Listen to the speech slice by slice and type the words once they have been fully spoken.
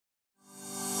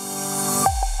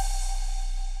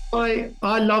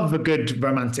I love a good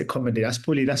romantic comedy.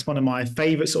 That's one of my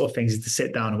favorite sort of things, is to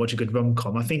sit down and watch a good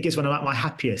rom-com. I think it's one of my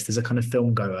happiest as a kind of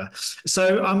film goer.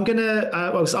 So I'm gonna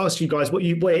ask you guys what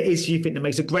it is you think that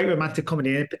makes a great romantic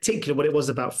comedy, and in particular what it was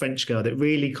about French Girl that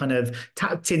really kind of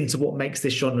tapped into what makes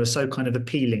this genre so kind of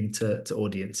appealing to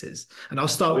audiences. And I'll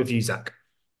start with you, Zach.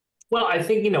 Well, I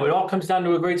think, it all comes down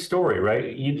to a great story,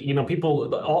 right?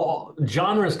 People, all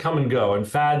genres come and go and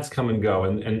fads come and go,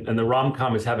 and the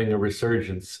rom-com is having a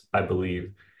resurgence, I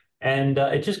believe. And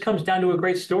it just comes down to a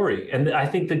great story. And I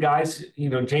think the guys,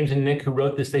 James and Nick who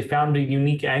wrote this, they found a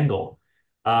unique angle.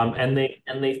 And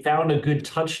they found a good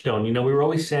touchstone. We were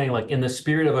always saying, like, in the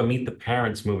spirit of a Meet the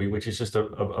Parents movie, which is just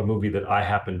a movie that I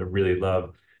happen to really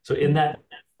love. So in that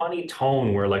funny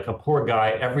tone where, like, a poor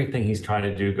guy, everything he's trying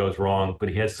to do goes wrong, but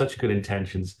he has such good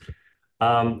intentions.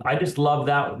 I just love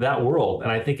that world.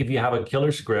 And I think if you have a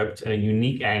killer script and a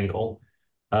unique angle,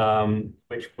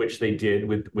 which they did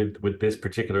with this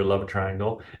particular love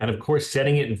triangle, and of course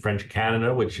setting it in French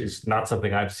Canada, which is not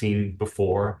something I've seen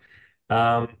before.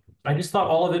 I just thought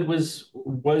all of it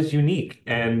was unique.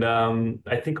 And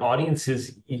I think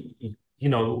audiences,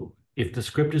 if the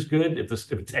script is good, if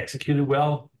it's executed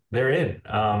well, they're in.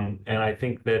 And I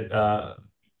think that,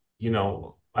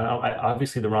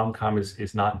 obviously the rom-com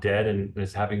is not dead and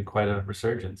is having quite a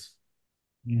resurgence.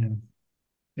 Yeah.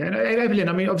 Yeah, no, Evelyn,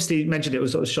 I mean, obviously you mentioned it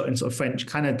was sort of shot in sort of French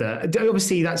Canada.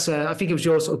 Obviously, that's I think it was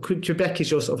your sort of Quebec is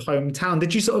your sort of hometown.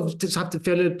 Did you sort of just have to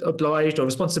feel obliged or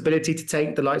responsibility to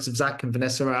take the likes of Zach and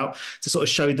Vanessa out to sort of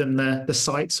show them the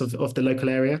sights of the local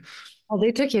area? Oh,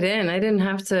 they took it in. I didn't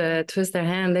have to twist their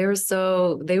hand. They were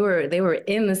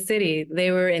in the city.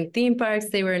 They were in theme parks.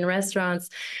 They were in restaurants.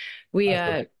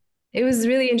 It was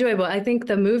really enjoyable. I think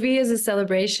the movie is a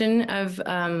celebration of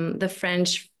the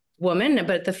French woman,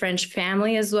 but the French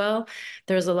family as well.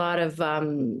 There's a lot of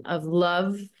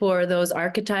love for those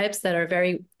archetypes that are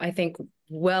very, I think,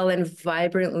 well and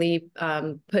vibrantly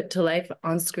put to life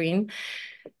on screen.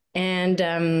 And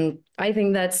I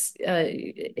think that's,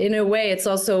 in a way, it's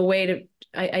also a way to,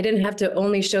 I didn't have to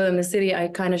only show them the city. I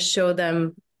kind of showed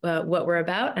them what we're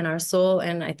about and our soul.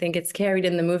 And I think it's carried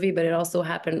in the movie, but it also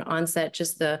happened on set,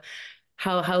 just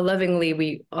how lovingly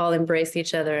we all embraced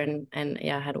each other and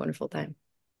yeah, had a wonderful time.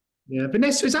 Yeah,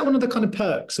 Vanessa, is that one of the kind of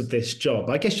perks of this job?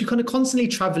 I guess you're kind of constantly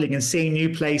traveling and seeing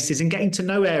new places and getting to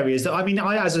know areas that, I mean,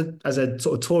 as a sort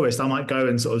of tourist, I might go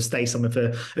and sort of stay somewhere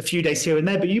for a few days here and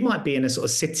there, but you might be in a sort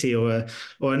of city or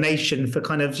a nation for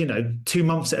kind of, 2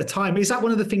 months at a time. Is that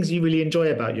one of the things you really enjoy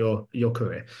about your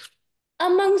career?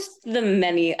 Amongst the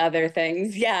many other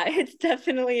things, yeah, it's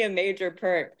definitely a major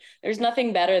perk. There's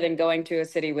nothing better than going to a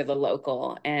city with a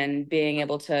local and being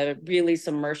able to really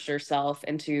submerge yourself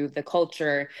into the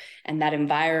culture and that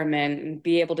environment and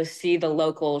be able to see the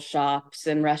local shops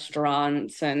and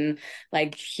restaurants and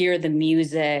like hear the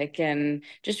music and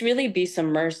just really be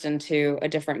submersed into a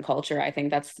different culture. I think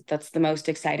that's the most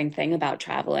exciting thing about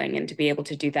traveling, and to be able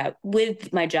to do that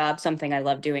with my job, something I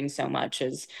love doing so much,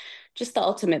 is just the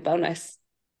ultimate bonus.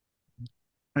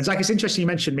 And Zach, it's interesting you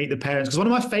mentioned Meet the Parents, because one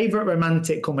of my favorite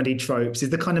romantic comedy tropes is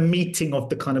the kind of meeting of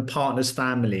the kind of partner's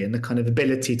family and the kind of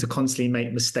ability to constantly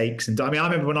make mistakes. And I mean, I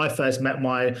remember when I first met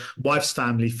my wife's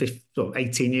family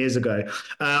 18 years ago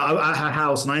at her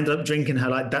house, and I ended up drinking her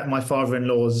my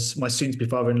soon-to-be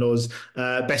father-in-law's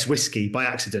best whiskey by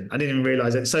accident. I didn't even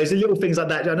realize it. So it's little things like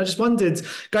that. And I just wondered,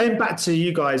 going back to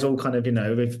you guys all kind of,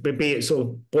 be it sort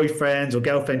of boyfriends or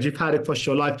girlfriends you've had across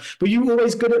your life, were you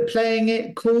always good at playing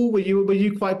it cool? Were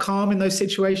you quite calm in those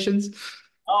situations?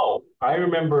 Oh, I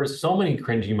remember so many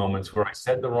cringy moments where I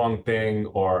said the wrong thing,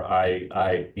 or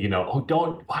why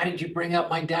did you bring up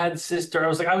my dad's sister? I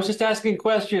was like, I was just asking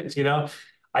questions,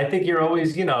 I think you're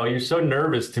always, you're so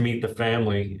nervous to meet the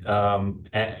family, and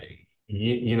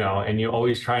you're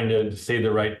always trying to say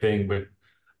the right thing. But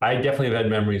I definitely have had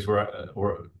memories where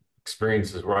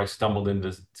experiences where I stumbled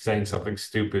into saying something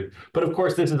stupid. But of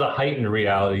course, this is a heightened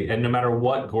reality. And no matter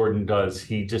what Gordon does,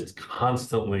 he just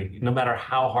constantly, no matter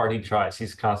how hard he tries,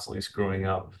 he's constantly screwing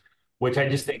up, which I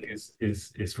just think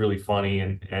is really funny.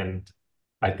 And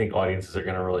I think audiences are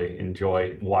going to really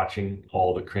enjoy watching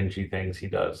all the cringy things he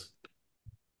does.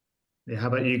 Yeah, how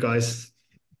about you guys?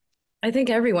 I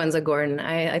think everyone's a Gordon.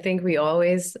 I think we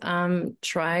always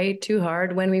try too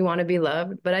hard when we want to be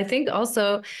loved. But I think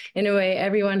also, in a way,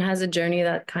 everyone has a journey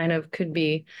that kind of could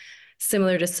be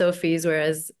similar to Sophie's,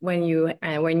 whereas when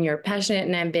you're passionate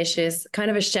and ambitious,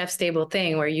 kind of a chef's table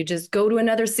thing where you just go to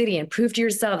another city and prove to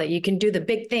yourself that you can do the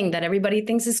big thing that everybody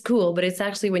thinks is cool. But it's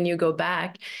actually when you go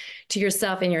back to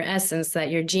yourself and your essence that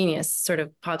your genius sort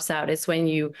of pops out. It's when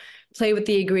you play with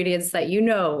the ingredients that you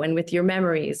know and with your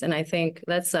memories. And I think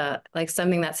that's like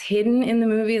something that's hidden in the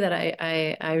movie that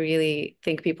I really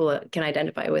think people can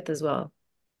identify with as well.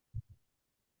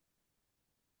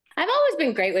 I've always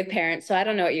been great with parents, so I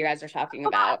don't know what you guys are talking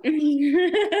about.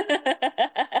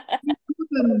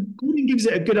 Gordon gives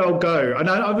it a good old go, and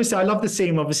obviously I love the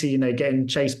scene. Obviously, you know, getting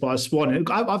chased by a swan.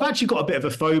 I've actually got a bit of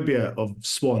a phobia of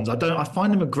swans. I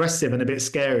find them aggressive and a bit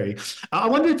scary. I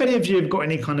wonder if any of you have got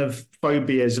any kind of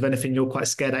phobias of anything you're quite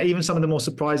scared at, even some of the more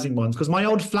surprising ones. Because my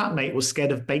old flatmate was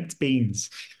scared of baked beans.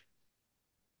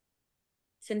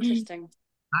 It's interesting.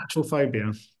 Actual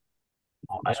phobia.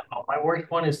 My worst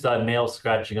one is nail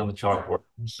scratching on the chalkboard.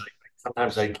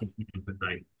 Sometimes I keep up at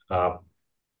night.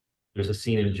 There's a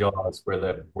scene in Jaws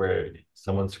where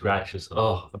someone scratches.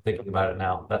 Oh, I'm thinking about it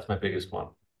now. That's my biggest one.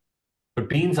 But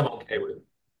beans, I'm okay with.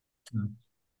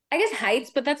 I guess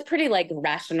heights, but that's pretty like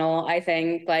rational, I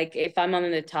think. Like if I'm on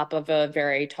the top of a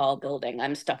very tall building,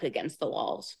 I'm stuck against the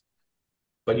walls.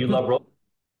 But you love roller.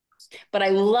 But I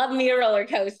love me a roller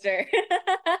coaster.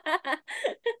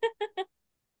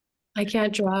 I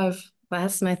can't drive.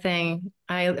 That's my thing.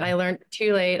 I learned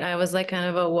too late. I was like kind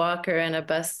of a walker and a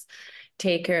bus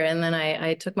taker, and then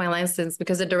I took my license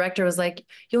because the director was like,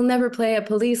 "You'll never play a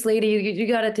police lady. You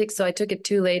gotta take." So I took it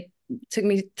too late. It took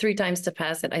me 3 times to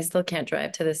pass it. I still can't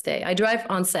drive to this day. I drive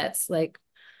on sets, like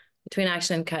between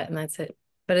action and cut, and that's it.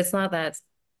 But it's not that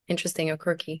interesting or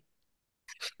quirky.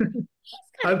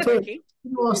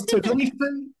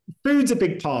 Food's a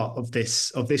big part of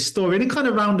this story in a kind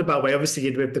of roundabout way.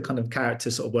 Obviously, with the kind of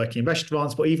characters sort of working in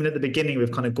restaurants, but even at the beginning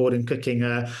with kind of Gordon cooking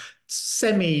a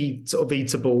semi sort of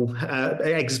eatable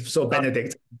eggs sort of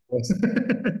Benedict.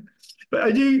 But are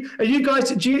you guys?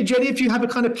 Do any of you have a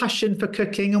kind of passion for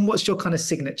cooking, and what's your kind of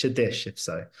signature dish, if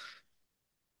so?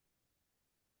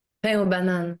 Pain au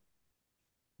banane.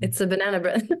 It's a banana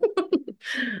bread.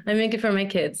 I make it for my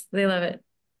kids. They love it.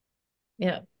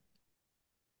 Yeah.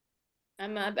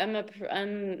 I'm not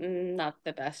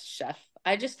the best chef.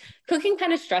 Cooking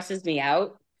kind of stresses me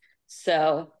out.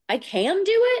 So I can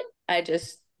do it. I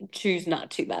just choose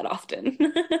not to that often.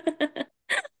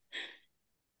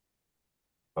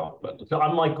 So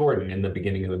I'm like Gordon in the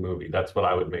beginning of the movie. That's what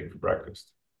I would make for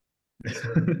breakfast.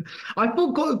 I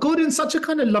thought Gordon's such a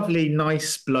kind of lovely,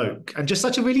 nice bloke, and just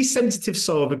such a really sensitive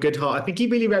soul of a good heart. I think he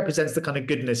really represents the kind of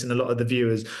goodness in a lot of the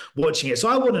viewers watching it. So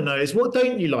I want to know is, what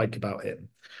don't you like about him?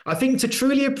 I think to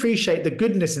truly appreciate the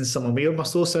goodness in someone, we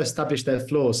must also establish their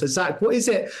flaws. So Zach, what is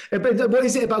it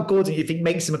about Gordon you think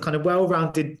makes him a kind of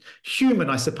well-rounded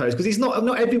human, I suppose? Because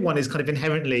not everyone is kind of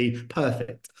inherently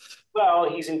perfect. Well,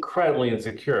 he's incredibly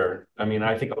insecure. I mean,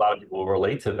 I think a lot of people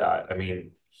relate to that. I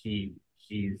mean, he's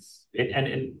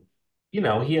you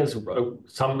know, he has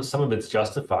some of it's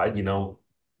justified. You know,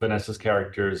 Vanessa's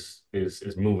character is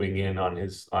moving in on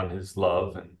his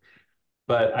love,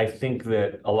 but I think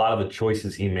that a lot of the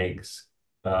choices he makes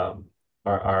are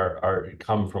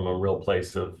come from a real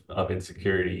place of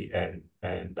insecurity and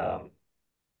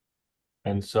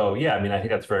so yeah, I mean, I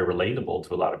think that's very relatable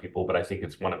to a lot of people, but I think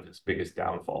it's one of his biggest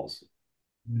downfalls.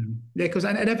 Yeah, because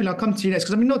and Evelyn, I'll come to you next,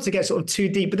 because I mean, not to get sort of too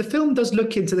deep, but the film does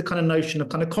look into the kind of notion of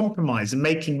kind of compromise and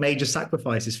making major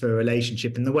sacrifices for a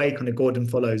relationship, and the way kind of Gordon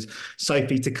follows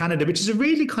Sophie to Canada, which is a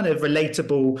really kind of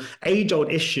relatable,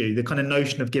 age-old issue, the kind of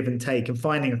notion of give and take and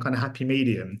finding a kind of happy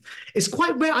medium. It's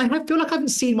quite rare. I feel like I haven't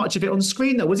seen much of it on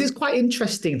screen though. Was it quite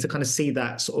interesting to kind of see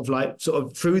that sort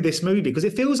of through this movie? Because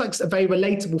it feels like a very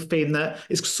relatable theme that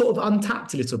is sort of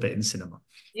untapped a little bit in cinema.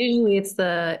 Usually it's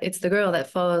the girl that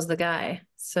follows the guy.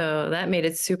 So that made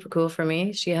it super cool for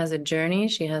me. She has a journey.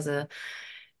 She has a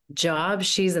job.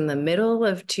 She's in the middle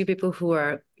of 2 people who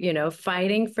are, you know,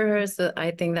 fighting for her. So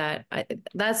I think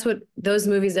that's what those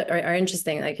movies are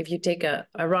interesting. Like if you take a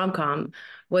rom-com,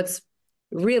 what's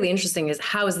really interesting is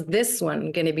how is this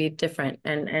one going to be different?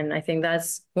 And I think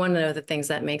that's one of the things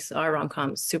that makes our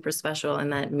rom-com super special,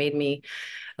 and that made me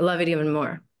love it even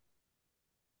more.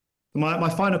 My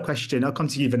final question, I'll come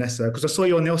to you, Vanessa, because I saw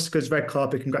you on the Oscars red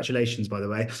carpet. Congratulations, by the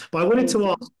way. But I wanted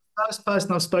to ask, the first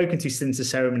person I've spoken to since the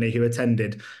ceremony who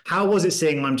attended, how was it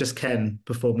seeing I'm Just Ken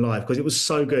perform live? Because it was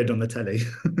so good on the telly.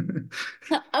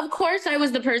 Of course, I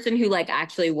was the person who like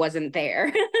actually wasn't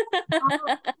there.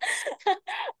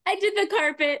 I did the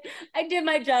carpet, I did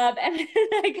my job, and then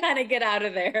I kind of get out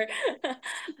of there.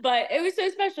 But it was so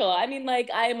special. I mean, like,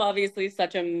 I'm obviously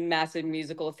such a massive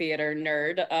musical theater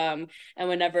nerd. And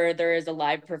whenever there is a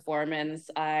live performance,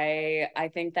 I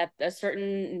think that a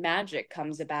certain magic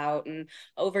comes about and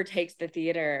overtakes the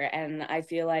theater. And I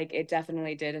feel like it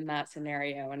definitely did in that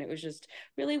scenario. And it was just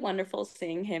really wonderful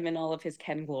seeing him in all of his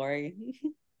Ken glory.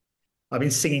 I've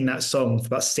been singing that song for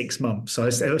about 6 months, so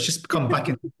it's just come back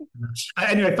in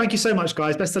Anyway, thank you so much,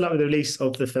 guys. Best of luck with the release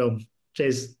of the film.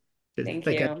 Cheers. Thank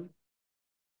Take you. care.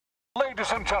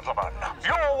 Ladies and gentlemen,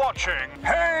 you're watching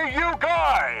Hey You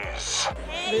Guys!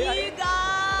 Hey, you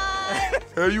guys!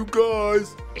 Hey, you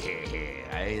guys!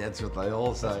 Hey, that's what they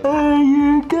all say. Hey,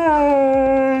 you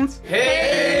guys! Hey,